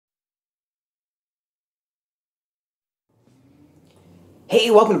Hey,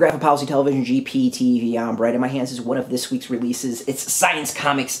 welcome to Graphic Policy Television, GPTV. I'm Brett. In my hands is one of this week's releases. It's Science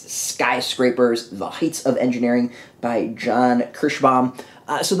Comics Skyscrapers, The Heights of Engineering by John Kerschbaum.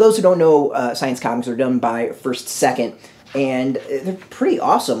 So those who don't know, Science Comics are done by First Second, and they're pretty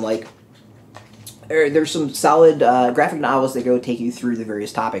awesome. There's some solid graphic novels that go take you through the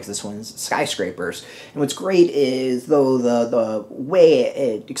various topics. This one's Skyscrapers. And what's great is, though the way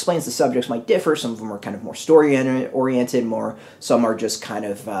it explains the subjects might differ, some of them are kind of more story-oriented, some are just kind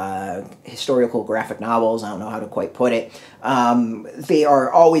of historical graphic novels. I don't know how to quite put it. They are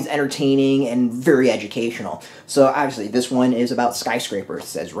always entertaining and very educational. So obviously this one is about skyscrapers. It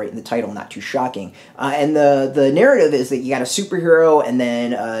says right in the title, not too shocking. And the narrative is that you got a superhero and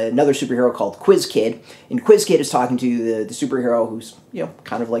then another superhero called Quiz Kid. And Quiz Kid is talking to the superhero who's, you know,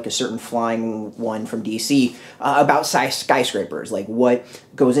 kind of like a certain flying one from DC about skyscrapers, like what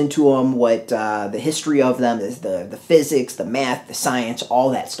goes into them, what the history of them, the physics, the math, the science, all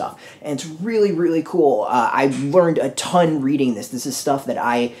that stuff. And it's really, really cool. I learned a ton reading this. This is stuff that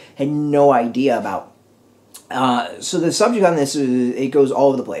I had no idea about. So the subject on this, it goes all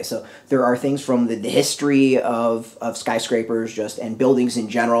over the place. So there are things from the history of skyscrapers and buildings in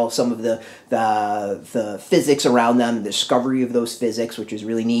general, some of the physics around them, the discovery of those physics, which is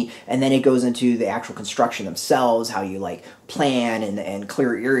really neat. And then it goes into the actual construction themselves, how you like plan and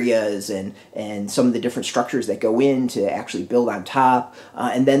clear areas and some of the different structures that go in to actually build on top.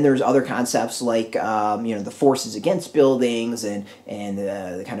 And then there's other concepts like, you know, the forces against buildings and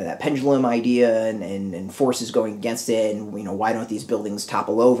the kind of that pendulum idea and forces going against it, and you know, why don't these buildings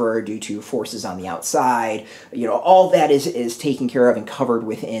topple over due to forces on the outside. You know, all that is taken care of and covered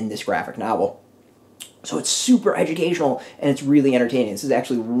within this graphic novel. So it's super educational and it's really entertaining. This is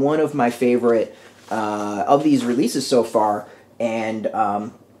actually one of my favorite of these releases so far, and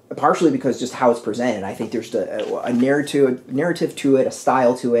partially because just how it's presented. I think there's a narrative to it, a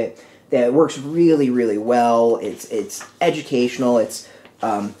style to it that works really, really well. It's educational. It's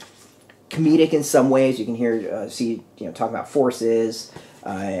comedic in some ways. You can see, you know, talking about forces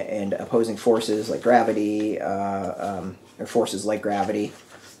and opposing forces like gravity, or forces like gravity,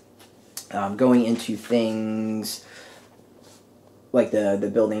 going into things like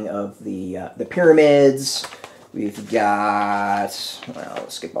the building of the pyramids. We've got, well,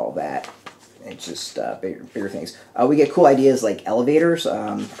 let's skip all that. It's just bigger things. We get cool ideas like elevators.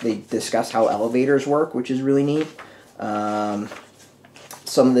 They discuss how elevators work, which is really neat.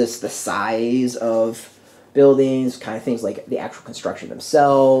 Some of the size of buildings, kind of things like the actual construction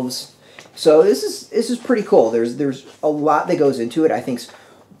themselves. So this is pretty cool. There's a lot that goes into it. I think it's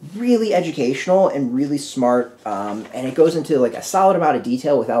really educational and really smart, and it goes into like a solid amount of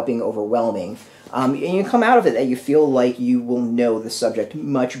detail without being overwhelming. And you come out of it that you feel like you will know the subject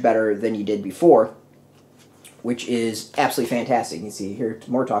much better than you did before, which is absolutely fantastic. You can see here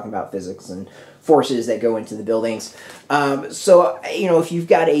more talking about physics and forces that go into the buildings. So, you know, if you've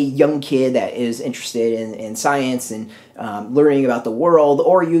got a young kid that is interested in science and learning about the world,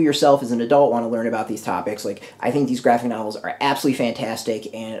 or you yourself as an adult want to learn about these topics, like, I think these graphic novels are absolutely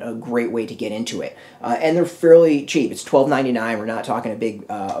fantastic and a great way to get into it. And they're fairly cheap. It's $12.99. We're not talking a big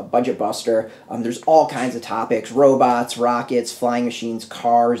budget buster. There's all kinds of topics: robots, rockets, flying machines,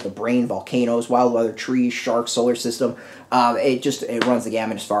 cars, the brain, volcanoes, wild weather, trees, sharks, solar system. It runs the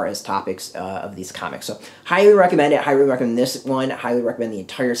gamut as far as topics of these comics. So highly recommend it. Highly recommend this one. Highly recommend the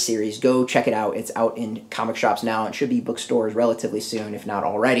entire series. Go check it out. It's out in comic shops now. It should be bookstores relatively soon, if not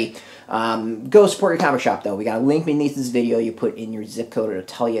already. Go support your comic shop, though. We got a link beneath this video. You put in your zip code. It'll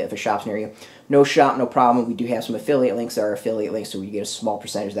tell you if a shop's near you. No shop, no problem. We do have some affiliate links. There are affiliate links, so we get a small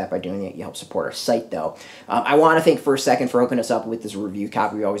percentage of that by doing it. You help support our site, though. I want to thank First Second for hooking us up with this review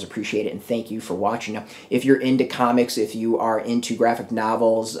copy. We always appreciate it, and thank you for watching. Now, if you're into comics, if you are into graphic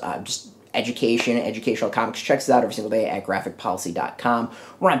novels, just educational comics, check us out every single day at graphicpolicy.com.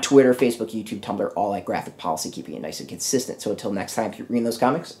 We're on Twitter, Facebook, YouTube, Tumblr, all at Graphic Policy, keeping it nice and consistent. So until next time, keep reading those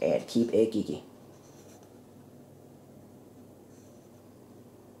comics and keep it geeky.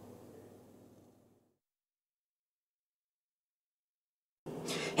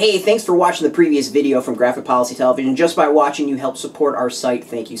 Hey, thanks for watching the previous video from Graphic Policy Television. Just by watching, you help support our site.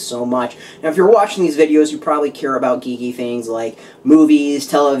 Thank you so much. Now, if you're watching these videos, you probably care about geeky things like movies,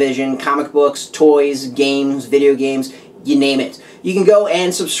 television, comic books, toys, games, video games, you name it. You can go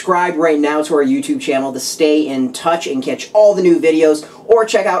and subscribe right now to our YouTube channel to stay in touch and catch all the new videos, or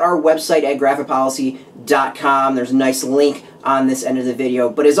check out our website at graphicpolicy.com. There's a nice link on this end of the video.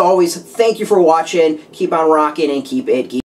 But as always, thank you for watching. Keep on rocking and keep it geeky.